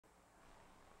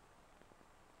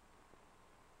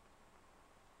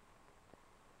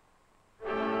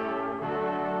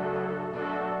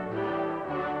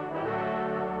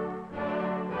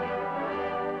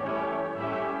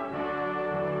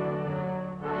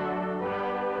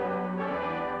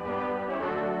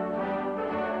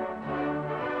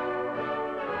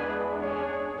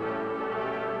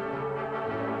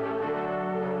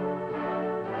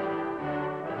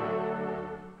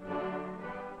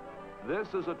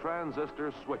This is a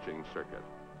transistor switching circuit.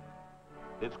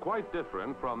 It's quite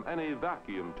different from any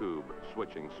vacuum tube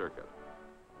switching circuit.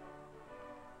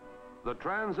 The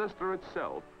transistor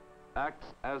itself acts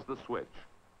as the switch.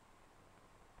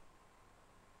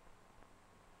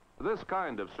 This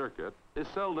kind of circuit is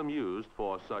seldom used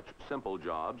for such simple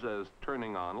jobs as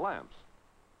turning on lamps.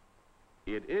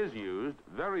 It is used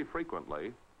very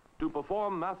frequently to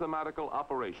perform mathematical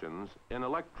operations in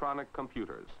electronic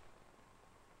computers.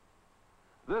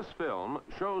 This film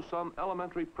shows some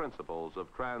elementary principles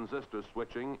of transistor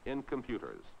switching in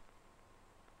computers.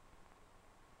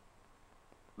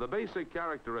 The basic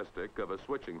characteristic of a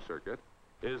switching circuit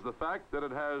is the fact that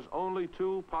it has only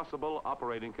two possible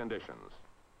operating conditions.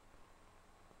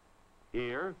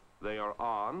 Here, they are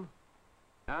on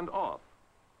and off.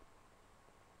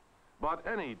 But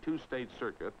any two-state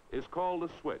circuit is called a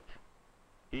switch,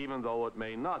 even though it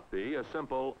may not be a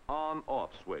simple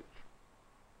on-off switch.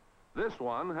 This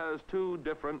one has two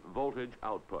different voltage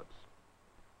outputs.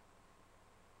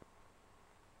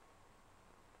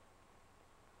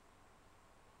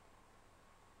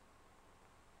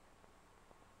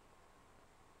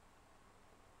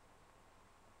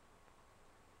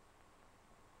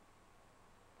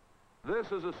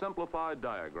 This is a simplified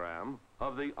diagram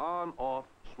of the on-off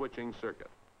switching circuit.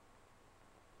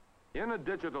 In a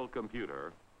digital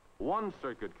computer, one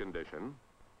circuit condition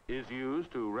is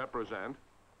used to represent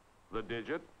the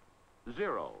digit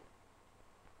 0,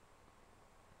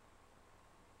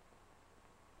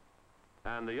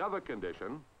 and the other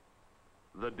condition,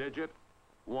 the digit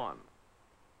 1.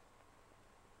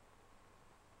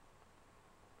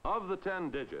 Of the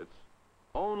 10 digits,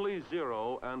 only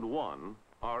 0 and 1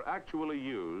 are actually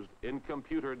used in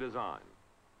computer design.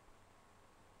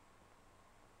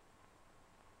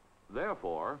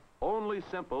 Therefore, only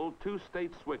simple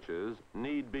two-state switches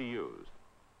need be used.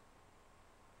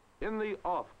 In the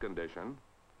off condition,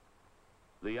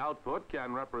 the output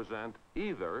can represent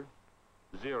either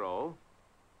 0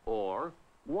 or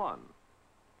 1.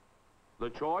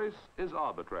 The choice is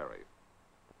arbitrary.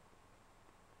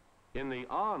 In the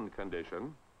on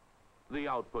condition, the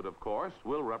output, of course,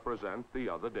 will represent the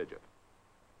other digit.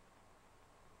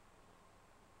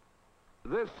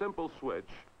 This simple switch,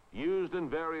 used in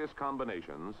various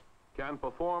combinations, can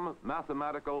perform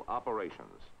mathematical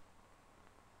operations.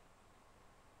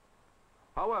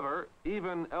 However,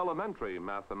 even elementary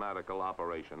mathematical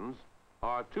operations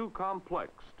are too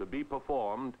complex to be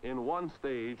performed in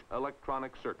one-stage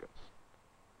electronic circuits.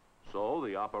 So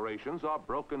the operations are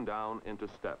broken down into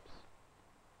steps.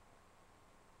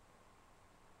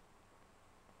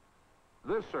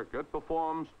 This circuit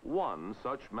performs one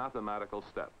such mathematical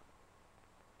step.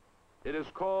 It is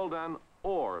called an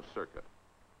OR circuit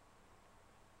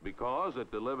because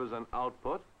it delivers an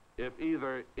output if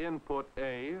either input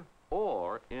A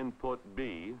or input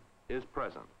B is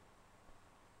present.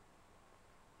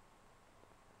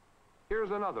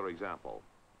 Here's another example.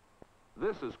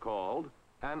 This is called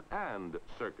an AND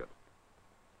circuit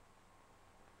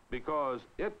because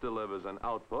it delivers an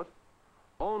output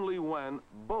only when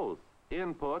both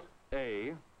input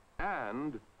A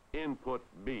and input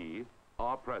B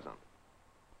are present.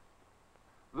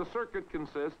 The circuit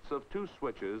consists of two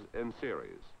switches in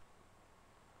series.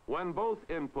 When both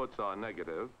inputs are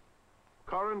negative,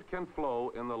 current can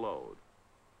flow in the load.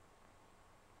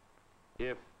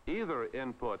 If either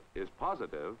input is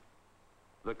positive,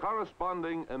 the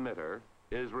corresponding emitter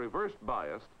is reverse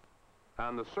biased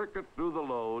and the circuit through the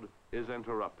load is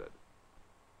interrupted.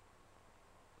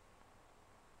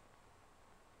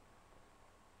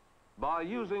 By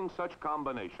using such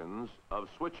combinations of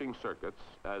switching circuits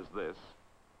as this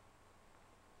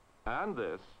and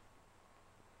this,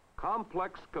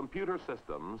 complex computer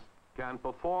systems can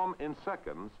perform in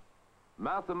seconds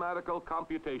mathematical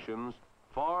computations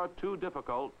far too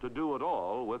difficult to do at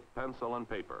all with pencil and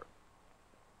paper.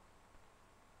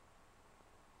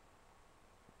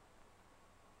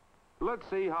 Let's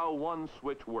see how one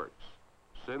switch works,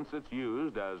 since it's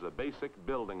used as a basic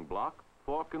building block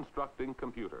for constructing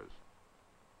computers.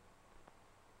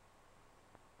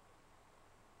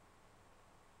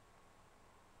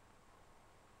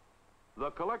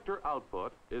 The collector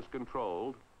output is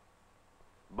controlled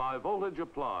by voltage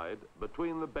applied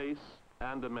between the base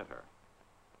and emitter.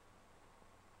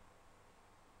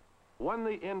 When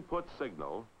the input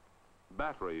signal,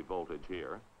 battery voltage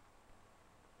here,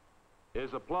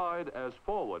 is applied as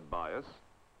forward bias,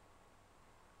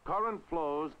 current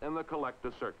flows in the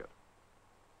collector circuit.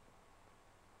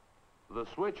 The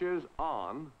switch is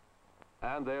on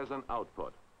and there's an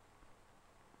output.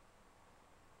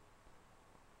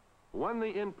 When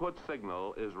the input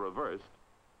signal is reversed,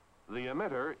 The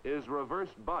emitter is reverse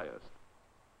biased,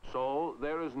 so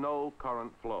there is no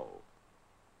current flow.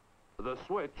 The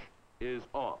switch is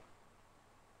off.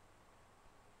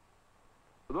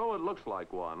 Though it looks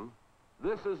like one,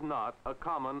 this is not a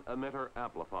common emitter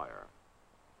amplifier.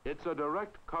 It's a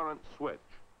direct current switch.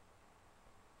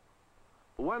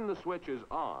 When the switch is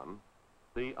on,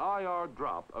 the IR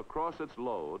drop across its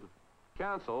load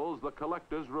cancels the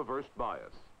collector's reverse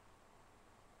bias.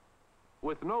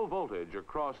 With no voltage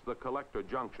across the collector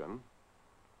junction,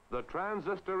 the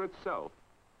transistor itself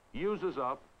uses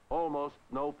up almost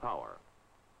no power.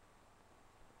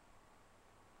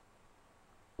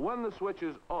 When the switch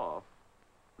is off,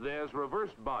 there's reverse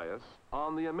bias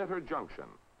on the emitter junction,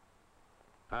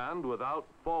 and without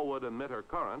forward emitter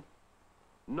current,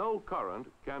 no current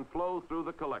can flow through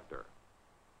the collector.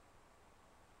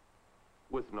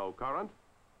 With no current,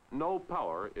 no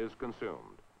power is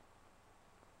consumed.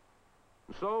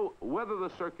 So, whether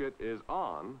the circuit is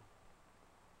on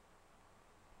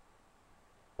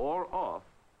or off,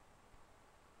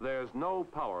 there's no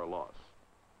power loss.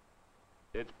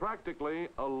 It's practically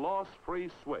a loss-free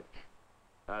switch,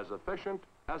 as efficient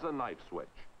as a night switch.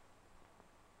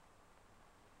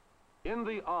 In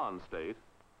the on state,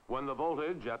 when the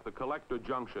voltage at the collector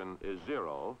junction is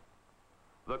 0,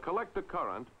 the collector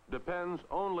current depends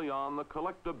only on the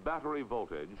collector battery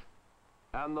voltage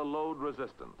and the load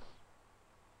resistance.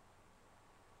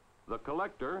 The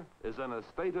collector is in a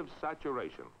state of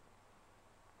saturation.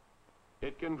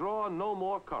 It can draw no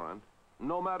more current,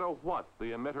 no matter what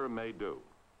the emitter may do.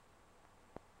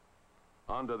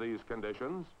 Under these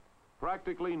conditions,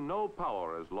 practically no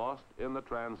power is lost in the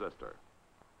transistor.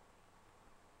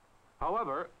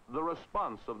 However, the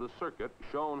response of the circuit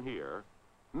shown here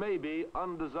may be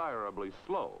undesirably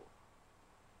slow.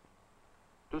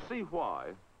 To see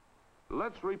why,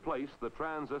 let's replace the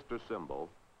transistor symbol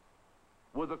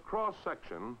with a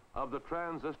cross-section of the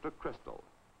transistor crystal.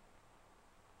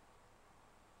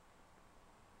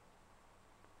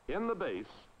 In the base,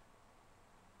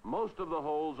 most of the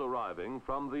holes arriving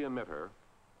from the emitter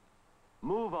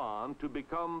move on to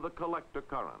become the collector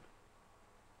current.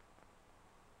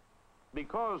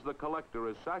 Because the collector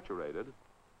is saturated,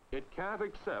 it can't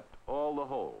accept all the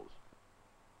holes.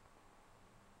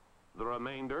 The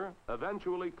remainder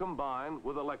eventually combine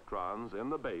with electrons in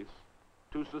the base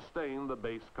to sustain the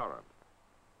base current.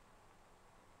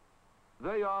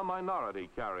 They are minority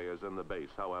carriers in the base,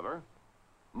 however,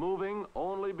 moving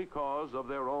only because of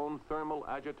their own thermal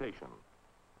agitation.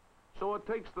 So it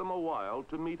takes them a while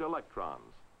to meet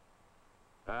electrons,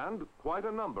 and quite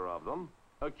a number of them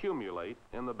accumulate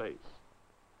in the base.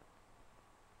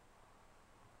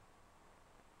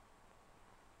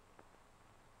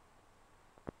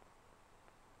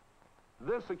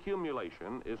 This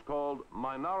accumulation is called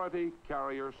minority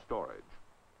carrier storage.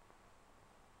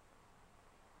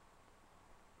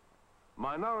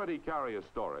 Minority carrier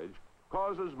storage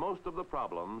causes most of the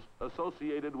problems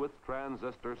associated with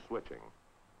transistor switching.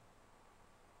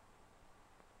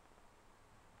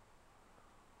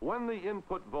 When the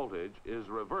input voltage is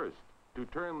reversed to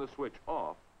turn the switch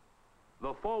off,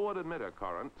 the forward emitter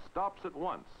current stops at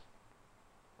once,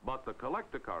 but the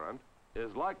collector current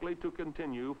is likely to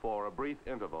continue for a brief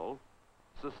interval,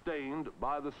 sustained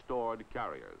by the stored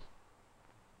carriers.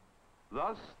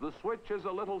 Thus, the switch is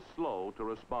a little slow to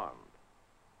respond.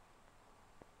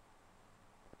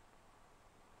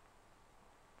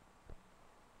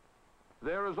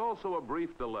 There is also a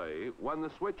brief delay when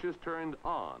the switch is turned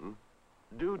on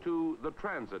due to the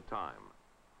transit time,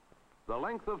 the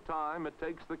length of time it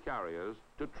takes the carriers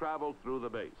to travel through the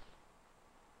base.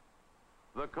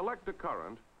 The collector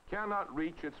current cannot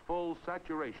reach its full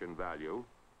saturation value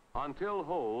until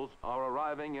holes are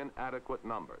arriving in adequate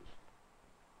numbers.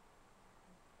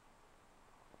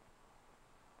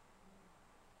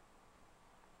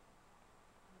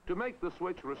 To make the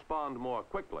switch respond more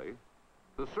quickly,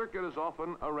 the circuit is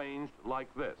often arranged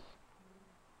like this.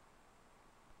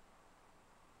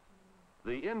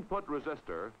 The input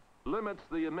resistor limits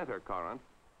the emitter current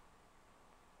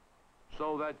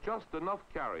so that just enough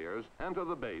carriers enter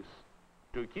the base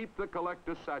to keep the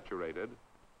collector saturated,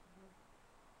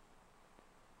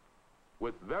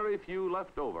 with very few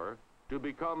left over to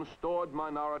become stored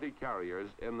minority carriers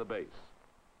in the base.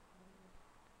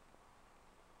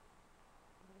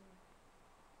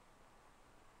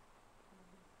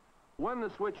 When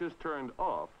the switch is turned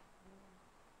off,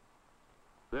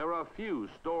 there are few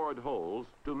stored holes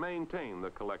to maintain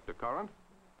the collector current,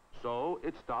 so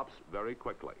it stops very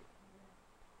quickly.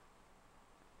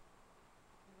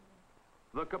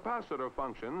 The capacitor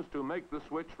functions to make the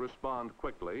switch respond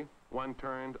quickly when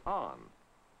turned on.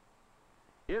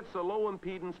 It's a low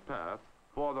impedance path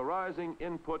for the rising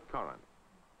input current,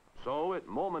 so it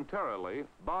momentarily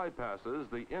bypasses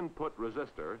the input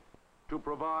resistor to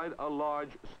provide a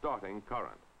large starting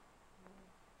current.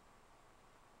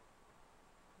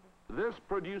 This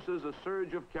produces a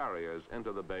surge of carriers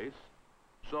into the base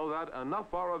so that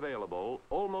enough are available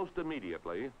almost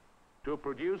immediately to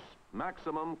produce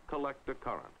maximum collector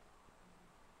current.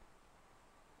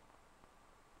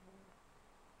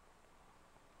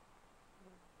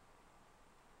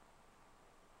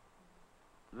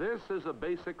 This is a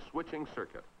basic switching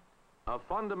circuit, a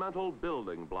fundamental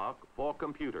building block for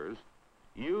computers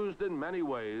used in many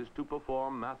ways to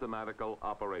perform mathematical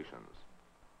operations.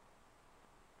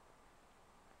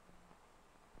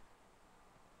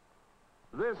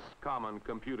 This common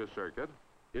computer circuit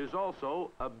is also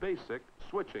a basic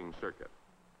switching circuit.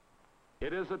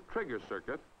 It is a trigger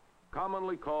circuit,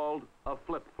 commonly called a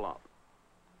flip-flop.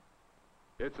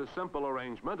 It's a simple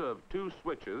arrangement of two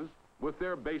switches with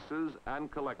their bases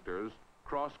and collectors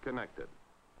cross-connected.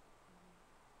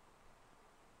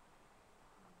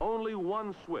 Only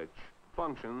one switch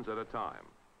functions at a time.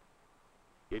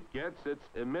 It gets its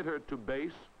emitter to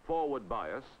base forward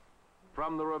bias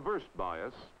from the reverse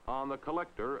bias on the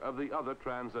collector of the other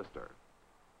transistor.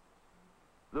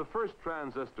 The first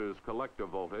transistor's collector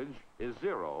voltage is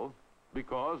 0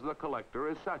 because the collector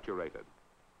is saturated.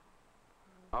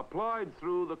 Applied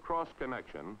through the cross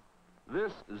connection,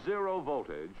 this 0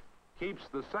 voltage keeps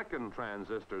the second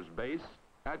transistor's base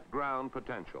at ground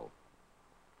potential.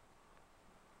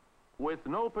 With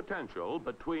no potential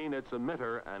between its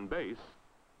emitter and base,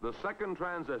 the second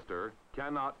transistor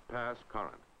cannot pass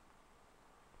current.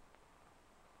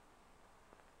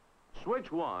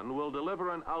 Switch 1 will deliver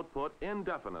an output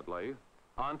indefinitely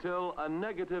until a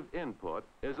negative input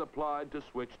is applied to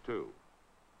switch 2.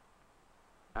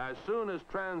 As soon as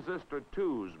transistor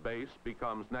 2's base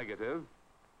becomes negative,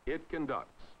 it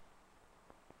conducts.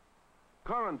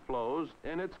 Current flows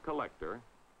in its collector,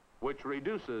 which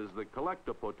reduces the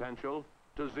collector potential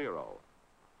to 0.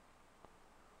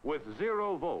 With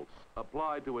 0 volts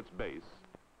applied to its base,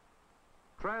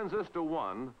 transistor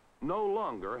 1 no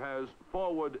longer has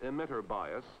forward emitter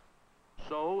bias,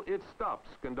 so it stops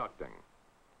conducting.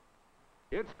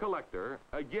 Its collector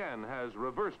again has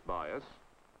reverse bias,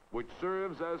 which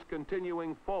serves as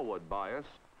continuing forward bias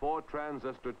for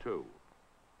transistor 2.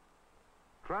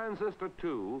 Transistor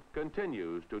 2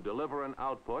 continues to deliver an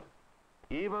output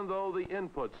even though the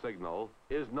input signal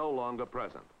is no longer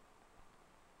present.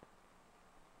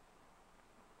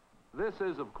 This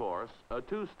is, of course, a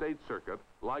two-state circuit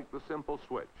like the simple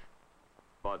switch,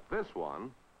 but this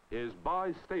one is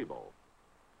bistable.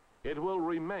 It will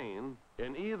remain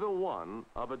in either one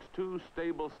of its two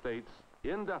stable states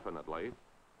indefinitely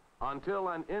until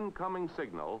an incoming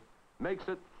signal makes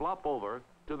it flop over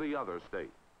to the other state.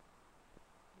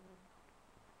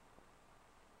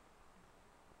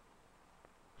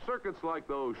 Circuits like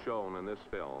those shown in this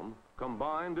film,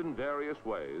 combined in various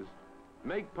ways,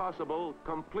 make possible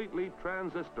completely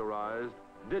transistorized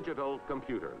digital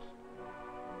computers.